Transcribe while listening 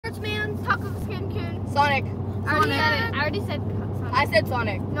Sonic. I already said Sonic. I said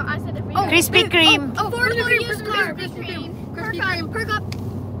Sonic. No, I said it. Oh, Krispy Kreme. Affordable used car. Krispy Kreme. Perk up.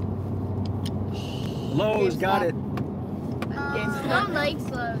 Lowe's got it. No one likes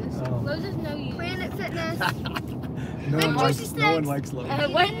Lowe's. Lowe's is no use. Planet Fitness. No one likes Lowe's.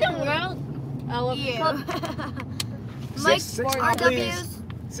 What in the world? I love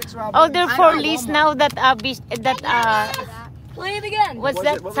Six round. Oh, they're for lease now that Play it again. what's Was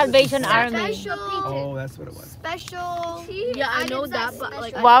that? it- what was Salvation it? Army. Oh, that's what it was. Special. Yeah, I know that, but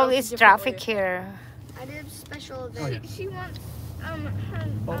like. Wow, it's traffic here. I did special Oh, yeah. She wants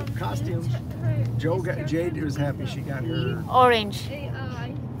Costumes. Jade was happy she got her. Orange.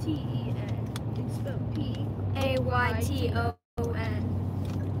 AITEN. It's spelled PAYTON.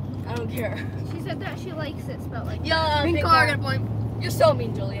 I don't care. She said that she likes it spelled like Yeah, Pink car, get a point. You're so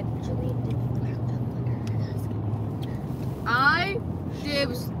mean, Julian. I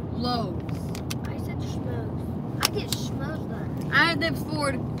dibs Lowe's. I said schmoes. I get schmoes then. I dibs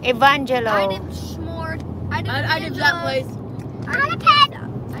Ford. Evangelo. I dibs Schmord. I dibs that place.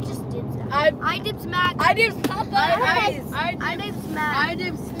 I just dibs that. I dibs Mac. I did Popeyes. I dibs Mac. I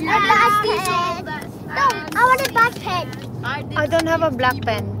dibs No, I want a black pen. I don't have a black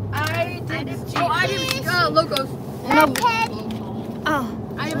pen. I dibs Locos. No. Oh.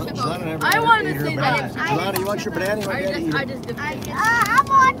 I wanted to say that. Lana, you want your banana? You want to eat it? I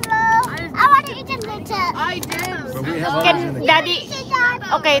want blue. I want to eat a glitter. I dibs. But we have others in Can the Daddy?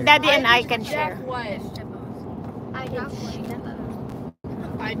 Okay, Daddy and I can Jack share. White. I dibs.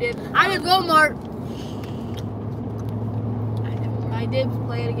 I did. I did Walmart. I dibs.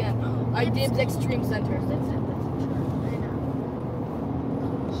 Play it again. I dibs Extreme Center.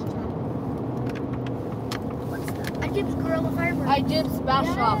 I dibs Gorilla Fiber. I dibs Bass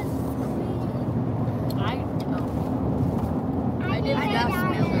Shop. I dibs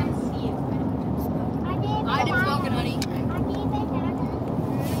Bass Milk. I dibs Milk and Honey.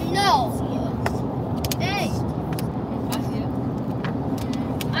 No. Hey.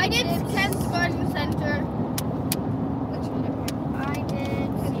 I dibs Ken's Garden Center. I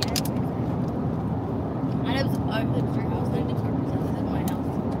dibs your house. I dibs my house.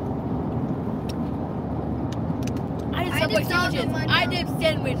 I dibs sandwiches. I dibs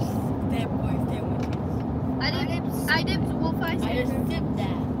sandwiches. I dibs Wolf Eye Center. I just dipped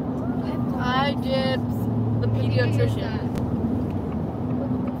that. I dibs the pediatrician.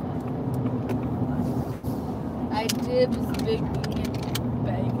 I dibs Big Union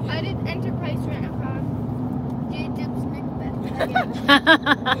Bank. I did Enterprise Rent-A-Car. J dibs Nick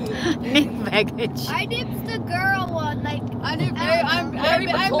Nick baggage. I dibs the girl one. Like I did. Mary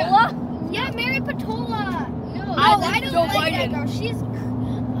Patola? Yeah, Mary Patola. No, I I did don't Joe like that Biden. girl. She's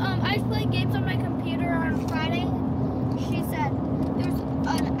I was playing games on my computer on Friday. She said there's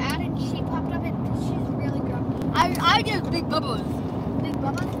an ad and she popped up and she's really grumpy. I did Big Bubba's. Big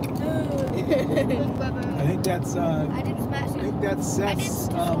Bubba? Big Bubba. I think that's I did Smash. I think that's I did Seth's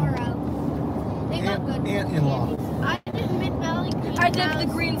Tesoro. They got good. aunt-in-law. I did Mid Valley. I did the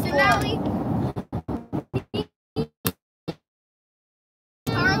Green Mid Store. Valley.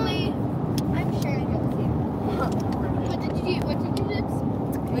 Charlie. I'm sharing it with you. What did you do?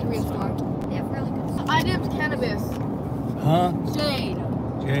 The Green Store. They have really good stuff. I dibs Cannabis. Huh? Jade.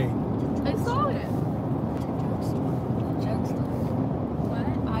 Jay. I saw it.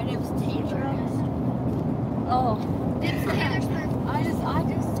 What? I dibs Taylor. Oh. Dibs Taylor Swift. I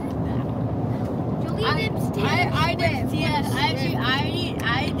just said that. Julie dibs Taylor I dibs Swift. TS. I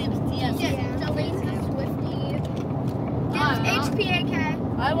dibs TS. Jolene Swiftie. Dibs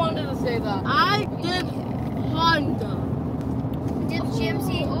HPAK. I wanted to say that. I dibs Honda. Dibs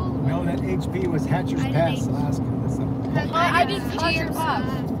GMC. No, that HP was Hatcher's Pass, Alaska. That's I did Hatcher's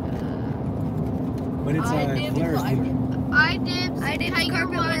Pass. but it's I did Flair's I dealer. I dibs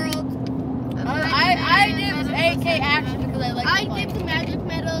Carpet World. I dibs AK Action because I like I dibs Magic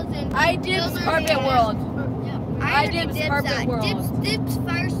Meadows and I dibs Carpet World. I dibs Carpet World. Dibs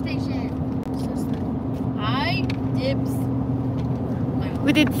Fire Station. I dibs.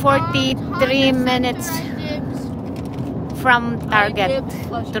 We did 43 minutes from Target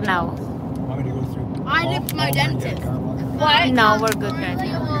to now. Want me to go through? I dibs my dentist. What? No, we're good right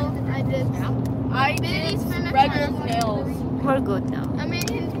now. I dibs regular nails. We're good now. I mean,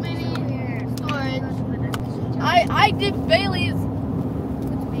 his mini storage. I did Bailey's.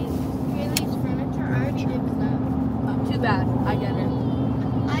 Bailey's Furniture. I already dibs that. Too bad. I get it.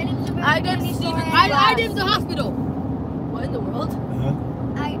 I dibs Stevens. I dibs the hospital. What in the world?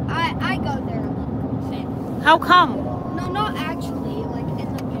 I go there. How come? No, not actually. Like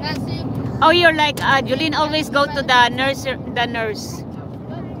in the past. Oh, you're like Julene always go to the nurse.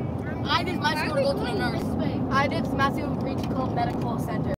 I did my school to go to the nurse. I did Massive Regional Medical Center.